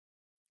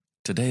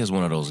Today is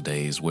one of those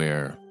days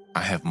where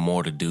I have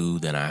more to do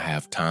than I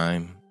have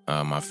time.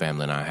 My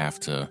family and I have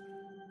to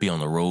be on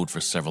the road for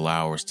several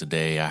hours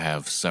today. I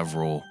have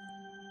several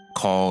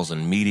calls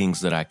and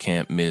meetings that I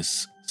can't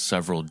miss,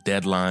 several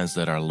deadlines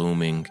that are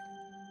looming,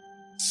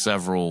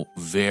 several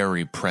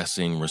very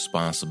pressing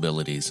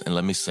responsibilities. And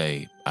let me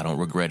say, I don't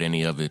regret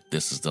any of it.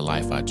 This is the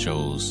life I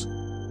chose.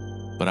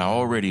 But I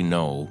already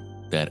know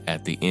that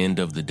at the end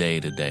of the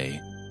day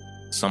today,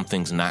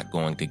 something's not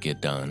going to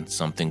get done.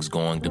 Something's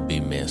going to be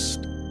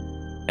missed.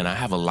 And I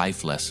have a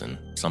life lesson,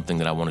 something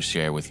that I want to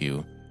share with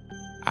you.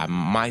 I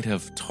might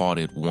have taught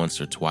it once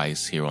or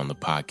twice here on the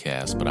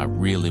podcast, but I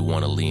really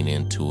want to lean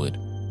into it,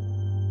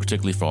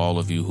 particularly for all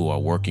of you who are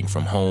working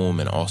from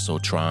home and also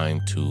trying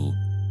to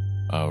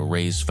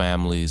raise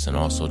families and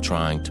also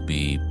trying to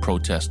be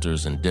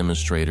protesters and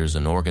demonstrators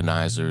and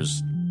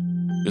organizers.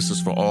 This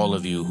is for all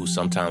of you who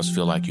sometimes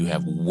feel like you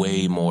have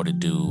way more to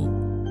do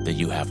than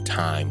you have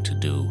time to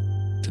do.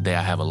 Today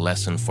I have a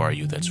lesson for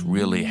you that's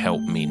really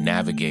helped me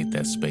navigate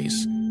that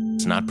space.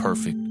 It's not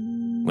perfect.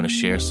 I'm going to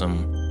share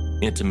some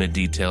intimate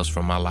details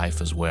from my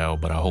life as well,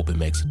 but I hope it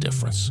makes a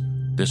difference.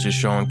 This is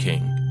Sean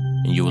King,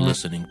 and you are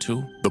listening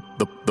to The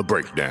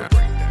Breakdown.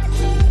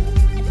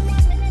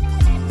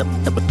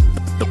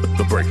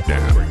 The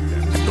Breakdown.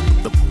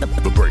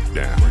 The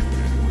Breakdown.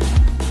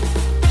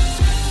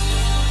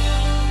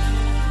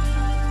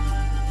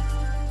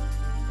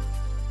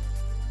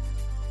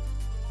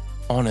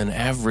 On an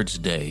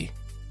average day,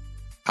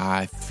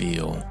 I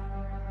feel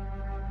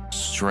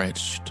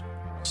stretched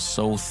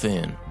so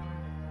thin.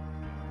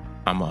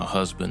 I'm a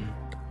husband.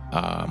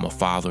 I'm a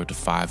father to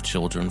 5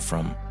 children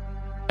from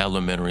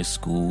elementary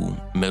school,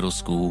 middle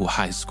school,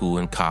 high school,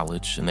 and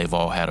college, and they've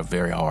all had a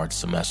very hard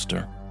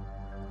semester.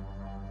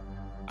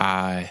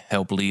 I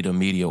help lead a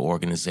media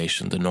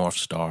organization, the North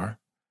Star.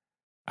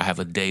 I have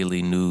a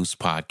daily news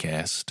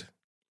podcast,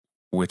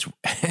 which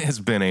has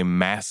been a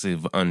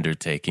massive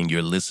undertaking.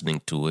 You're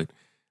listening to it,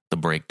 The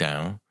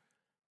Breakdown.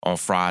 On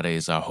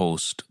Fridays, I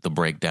host The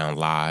Breakdown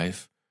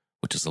Live,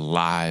 which is a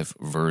live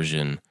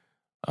version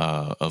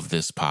of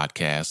this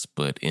podcast,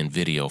 but in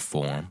video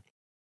form.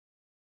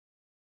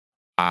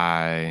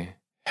 I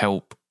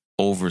help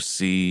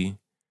oversee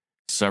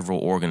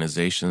several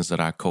organizations that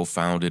I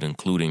co-founded,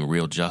 including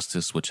Real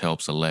Justice, which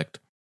helps elect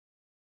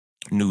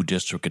new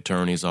district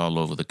attorneys all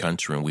over the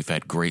country, and we've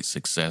had great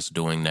success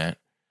doing that.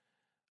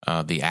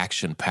 The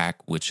Action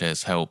PAC, which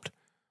has helped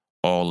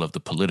all of the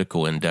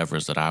political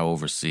endeavors that I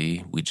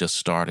oversee. We just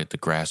started the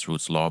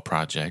Grassroots Law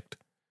Project.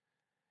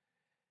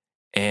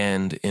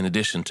 And in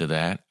addition to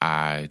that,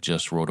 I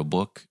just wrote a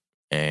book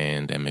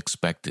and am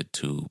expected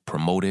to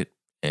promote it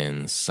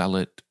and sell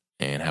it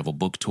and have a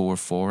book tour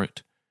for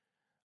it.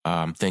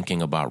 I'm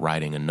thinking about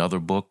writing another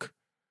book.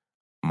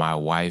 My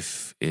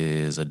wife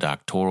is a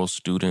doctoral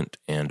student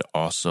and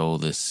also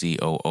the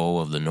COO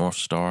of the North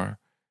Star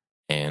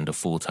and a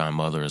full-time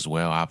mother as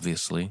well,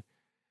 obviously.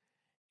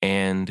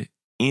 And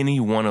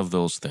any one of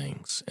those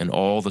things and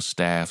all the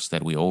staffs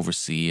that we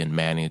oversee and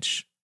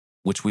manage,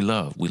 which we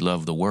love. We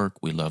love the work.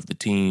 We love the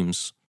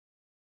teams.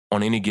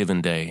 On any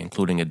given day,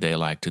 including a day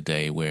like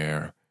today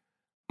where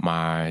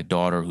my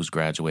daughter who's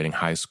graduating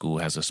high school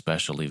has a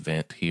special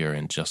event here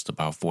in just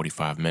about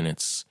 45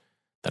 minutes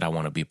that I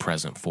want to be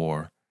present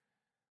for.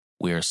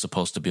 We're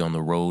supposed to be on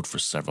the road for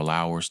several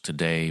hours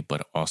today,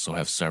 but also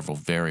have several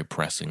very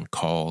pressing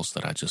calls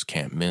that I just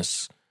can't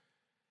miss.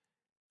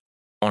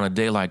 On a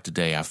day like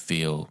today, I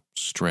feel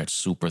stretched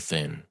super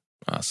thin.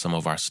 Some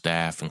of our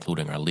staff,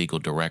 including our legal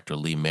director,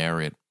 Lee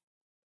Merritt,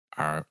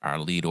 our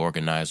lead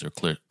organizer,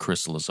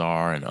 Chris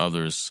Lazar, and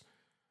others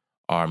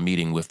are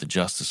meeting with the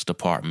Justice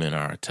Department,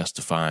 are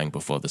testifying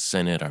before the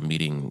Senate, are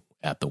meeting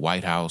at the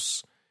White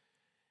House.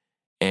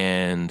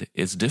 And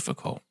it's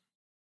difficult.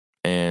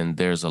 And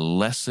there's a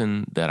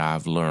lesson that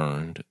I've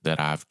learned that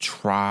I've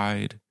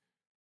tried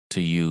to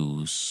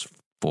use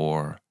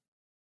for,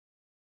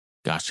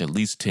 at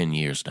least 10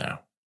 years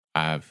now.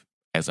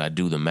 As I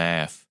do the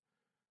math,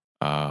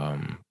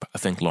 I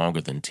think longer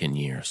than 10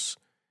 years.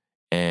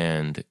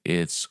 And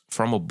it's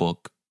from a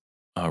book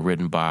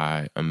written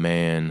by a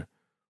man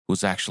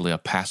who's actually a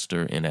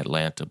pastor in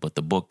Atlanta. But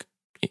the book,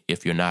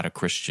 if you're not a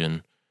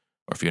Christian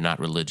or if you're not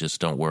religious,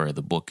 don't worry.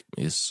 The book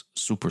is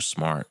super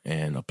smart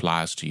and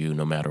applies to you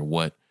no matter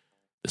what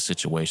the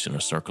situation or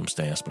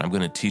circumstance. But I'm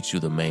going to teach you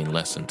the main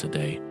lesson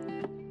today.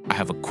 I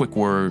have a quick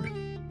word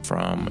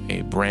from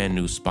a brand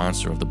new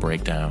sponsor of The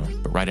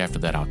Breakdown, but right after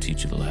that, I'll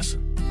teach you the lesson.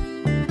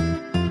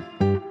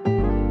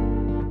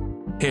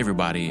 Hey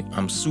everybody,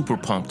 I'm super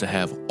pumped to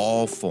have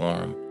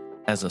Allform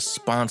as a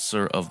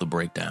sponsor of The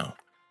Breakdown.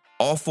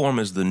 Allform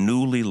is the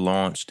newly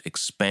launched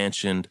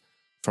expansion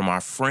from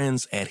our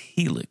friends at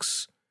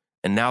Helix,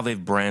 and now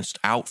they've branched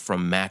out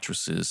from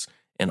mattresses,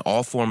 and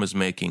Allform is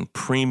making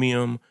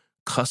premium,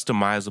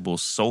 customizable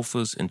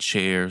sofas and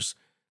chairs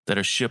that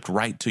are shipped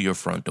right to your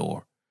front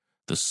door.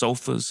 The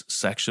sofas,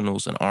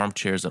 sectionals, and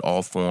armchairs at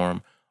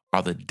Allform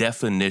are the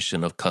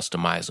definition of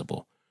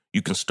customizable.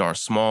 You can start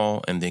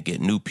small and then get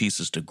new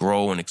pieces to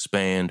grow and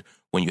expand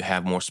when you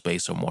have more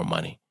space or more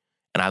money.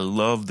 And I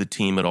love the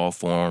team at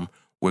Allform.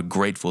 We're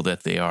grateful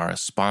that they are a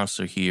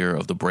sponsor here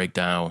of The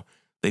Breakdown.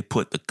 They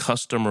put the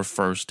customer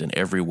first in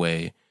every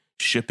way.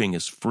 Shipping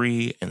is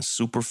free and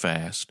super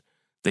fast.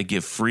 They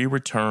give free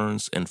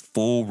returns and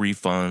full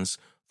refunds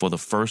for the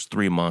first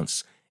 3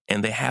 months.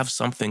 And they have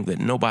something that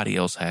nobody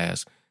else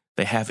has.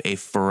 They have a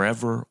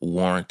forever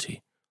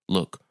warranty.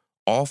 Look,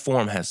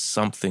 Allform has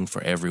something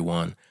for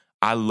everyone.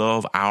 I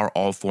love our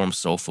Allform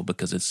sofa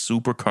because it's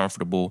super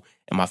comfortable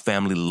and my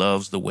family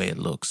loves the way it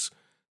looks.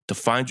 To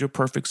find your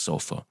perfect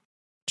sofa,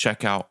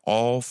 check out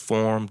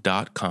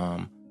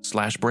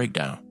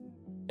allform.com/breakdown.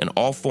 And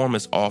Allform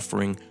is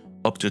offering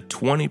up to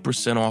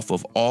 20% off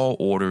of all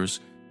orders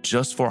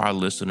just for our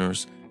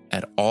listeners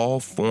at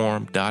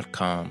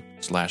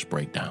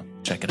allform.com/breakdown.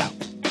 Check it out.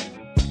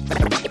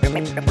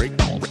 Break it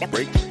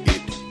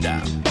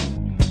down.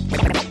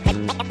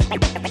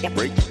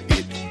 Break it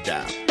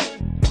down.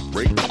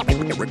 Break it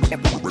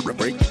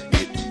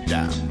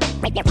down.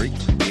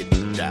 Break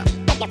it down.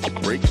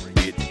 Break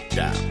it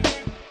down.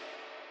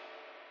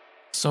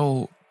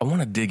 So I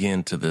want to dig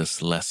into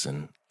this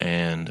lesson,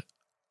 and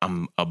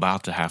I'm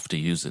about to have to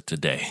use it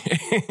today.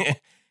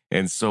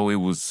 And so it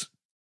was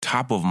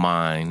top of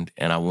mind,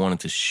 and I wanted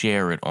to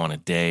share it on a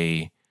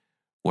day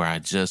where I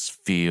just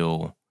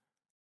feel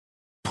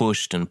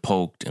pushed and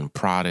poked and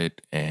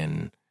prodded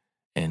and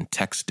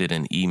texted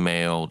and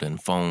emailed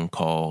and phone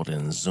called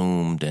and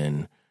Zoomed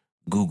and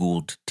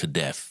Googled to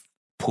death,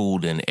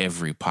 pulled in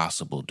every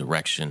possible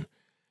direction.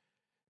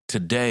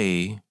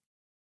 Today,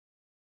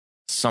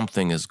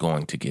 something is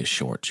going to get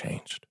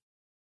shortchanged.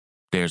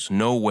 There's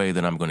no way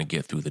that I'm going to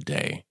get through the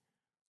day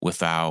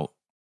without,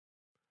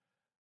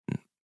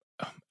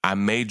 I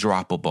may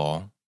drop a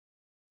ball.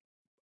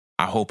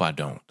 I hope I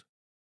don't.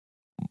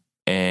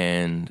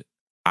 And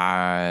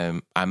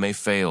I may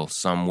fail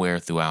somewhere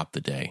throughout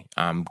the day.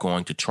 I'm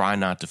going to try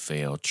not to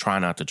fail, try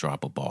not to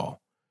drop a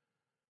ball.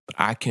 But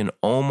I can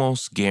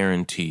almost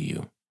guarantee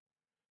you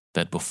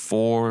that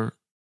before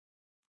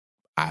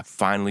I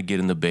finally get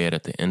in the bed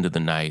at the end of the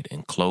night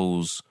and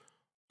close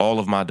all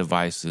of my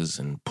devices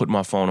and put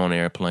my phone on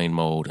airplane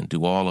mode and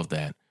do all of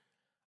that,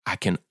 I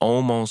can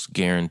almost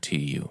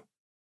guarantee you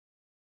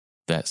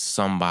that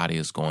somebody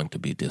is going to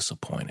be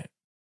disappointed.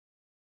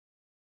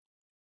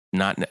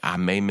 I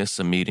may miss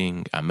a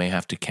meeting. I may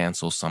have to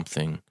cancel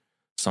something.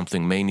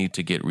 Something may need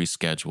to get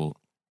rescheduled.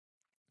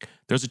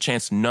 There's a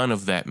chance none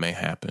of that may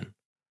happen.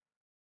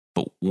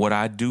 But what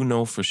I do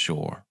know for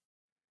sure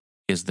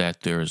is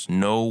that there's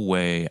no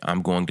way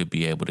I'm going to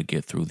be able to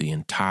get through the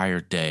entire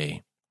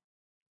day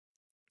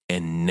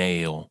and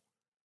nail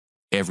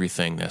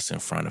everything that's in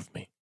front of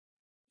me.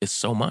 It's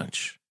so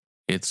much.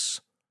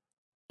 It's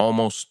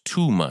almost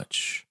too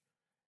much.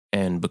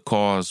 And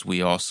because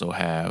we also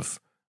have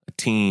a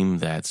team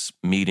that's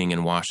meeting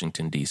in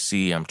Washington,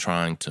 D.C., I'm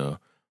trying to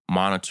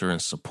monitor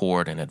and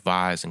support and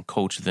advise and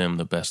coach them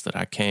the best that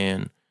I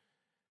can.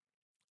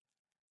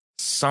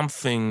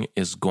 Something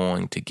is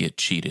going to get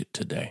cheated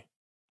today.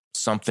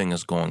 Something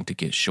is going to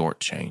get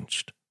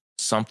shortchanged.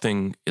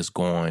 Something is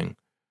going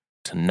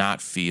to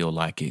not feel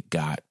like it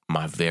got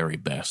my very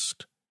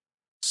best.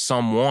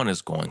 Someone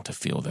is going to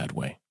feel that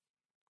way.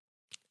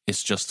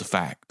 It's just a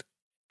fact.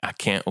 I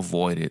can't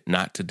avoid it.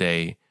 Not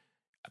today.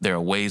 There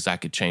are ways I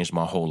could change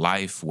my whole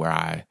life where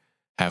I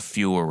have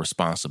fewer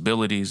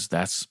responsibilities.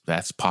 That's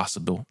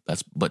possible.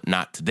 But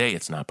not today.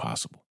 It's not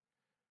possible.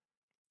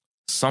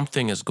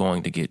 Something is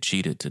going to get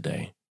cheated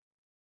today.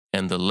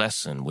 And the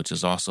lesson, which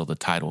is also the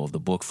title of the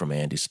book from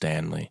Andy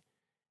Stanley,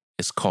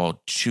 is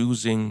called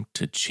Choosing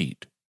to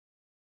Cheat.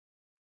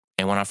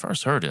 And when I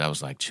first heard it, I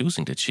was like,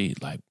 choosing to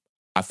cheat? Like,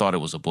 I thought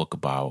it was a book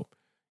about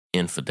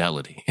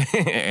infidelity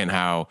and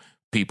how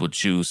people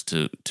choose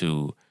to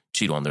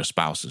cheat on their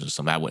spouses or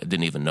something. I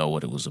didn't even know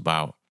what it was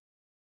about.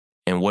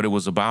 And what it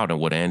was about and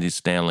what Andy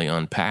Stanley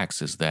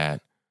unpacks is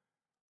that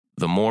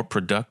the more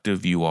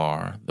productive you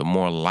are, the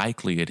more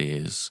likely it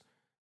is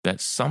that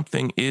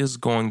something is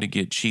going to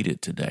get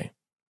cheated today.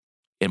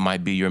 It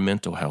might be your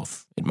mental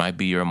health. It might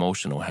be your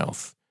emotional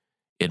health.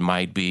 It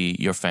might be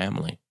your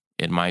family.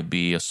 It might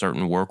be a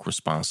certain work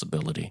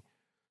responsibility.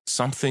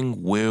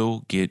 Something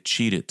will get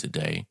cheated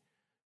today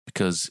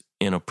because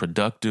in a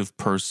productive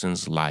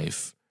person's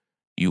life,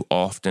 you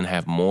often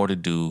have more to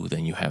do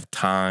than you have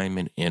time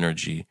and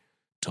energy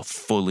to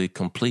fully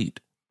complete.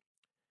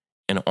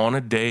 And on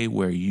a day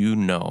where you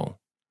know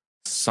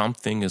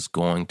something is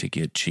going to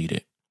get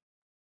cheated,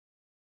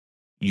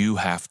 you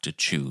have to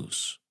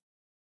choose.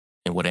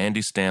 And what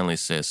Andy Stanley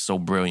says so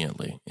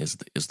brilliantly is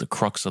the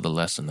crux of the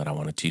lesson that I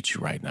want to teach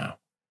you right now,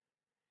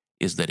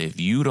 is that if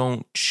you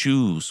don't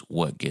choose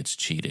what gets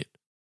cheated,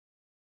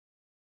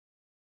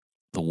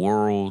 the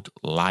world,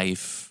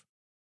 life,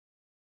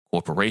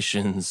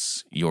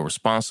 corporations, your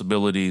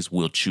responsibilities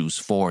will choose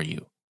for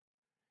you.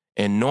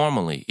 And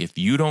normally, if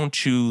you don't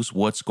choose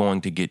what's going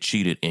to get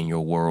cheated in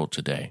your world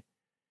today,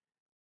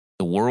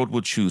 the world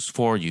will choose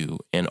for you,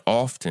 and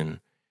often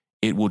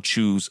it will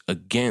choose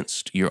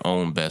against your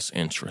own best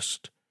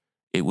interest.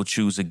 It will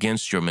choose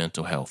against your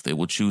mental health. It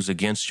will choose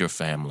against your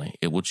family.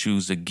 It will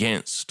choose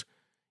against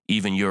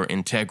even your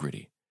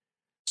integrity.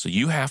 So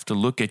you have to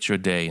look at your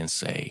day and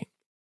say,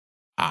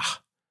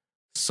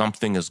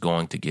 something is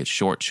going to get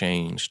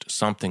shortchanged.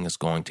 Something is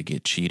going to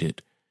get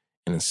cheated.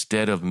 And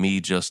instead of me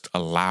just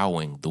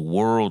allowing the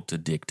world to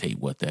dictate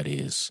what that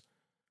is,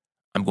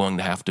 I'm going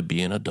to have to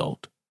be an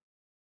adult.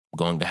 I'm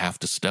going to have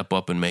to step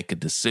up and make a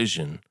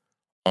decision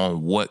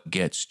on what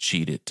gets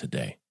cheated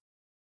today.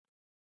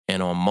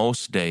 And on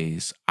most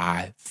days,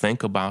 I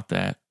think about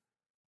that.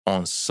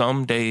 On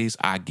some days,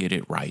 I get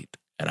it right.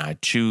 And I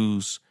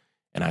choose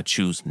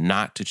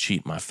not to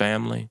cheat my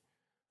family.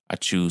 I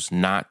choose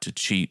not to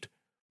cheat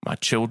my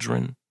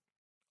children.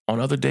 On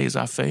other days,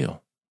 I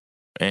fail.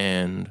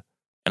 And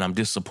I'm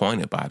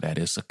disappointed by that.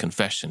 It's a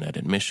confession, an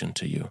admission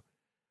to you.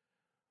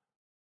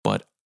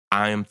 But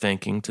I am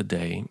thinking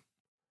today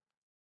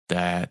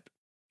that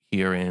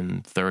here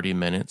in 30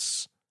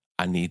 minutes,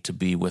 I need to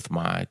be with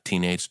my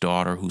teenage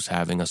daughter who's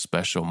having a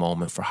special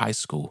moment for high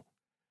school.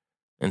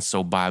 And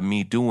so by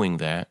me doing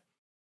that,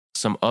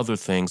 some other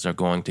things are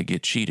going to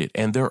get cheated.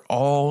 And they're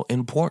all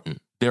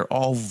important. They're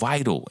all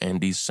vital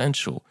and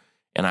essential.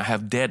 And I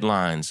have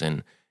deadlines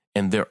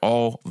and they're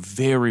all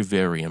very,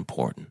 very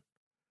important.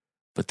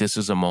 But this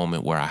is a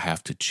moment where I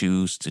have to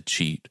choose to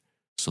cheat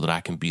so that I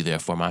can be there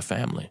for my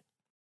family.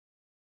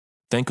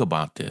 Think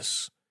about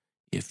this.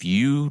 If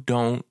you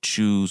don't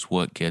choose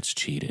what gets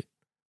cheated,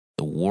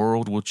 the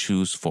world will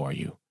choose for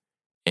you,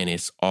 and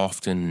it's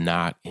often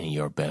not in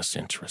your best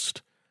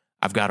interest.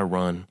 I've got to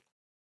run.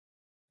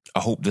 I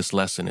hope this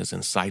lesson is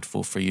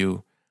insightful for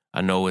you.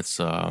 I know it's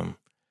a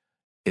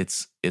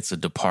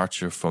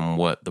departure from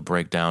what the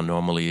breakdown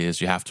normally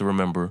is. You have to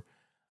remember,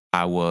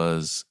 I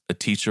was a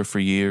teacher for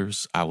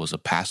years. I was a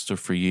pastor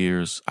for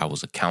years. I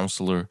was a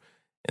counselor.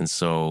 And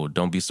so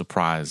don't be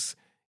surprised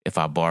if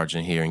I barge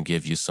in here and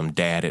give you some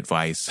dad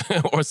advice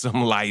or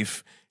some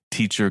life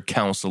teacher,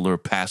 counselor,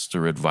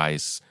 pastor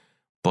advice.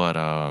 But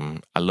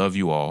I love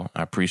you all.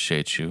 I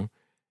appreciate you.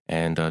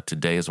 And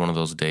today is one of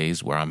those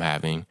days where I'm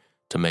having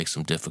to make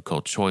some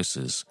difficult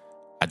choices.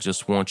 I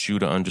just want you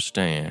to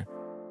understand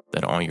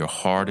that on your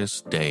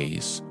hardest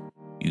days,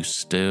 you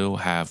still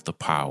have the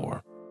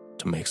power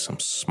to make some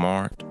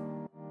smart,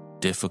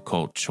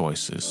 difficult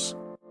choices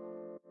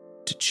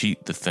to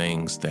cheat the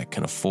things that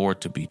can afford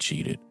to be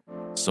cheated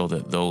so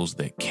that those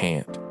that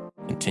can't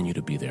continue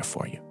to be there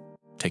for you.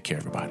 Take care,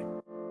 everybody.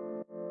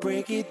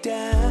 Break it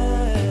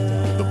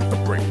down. The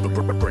break down.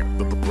 The break down.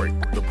 The break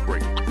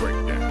down. Break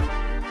it down.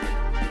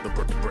 The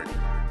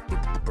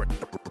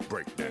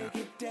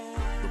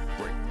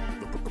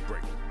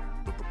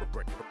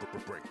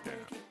break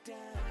down.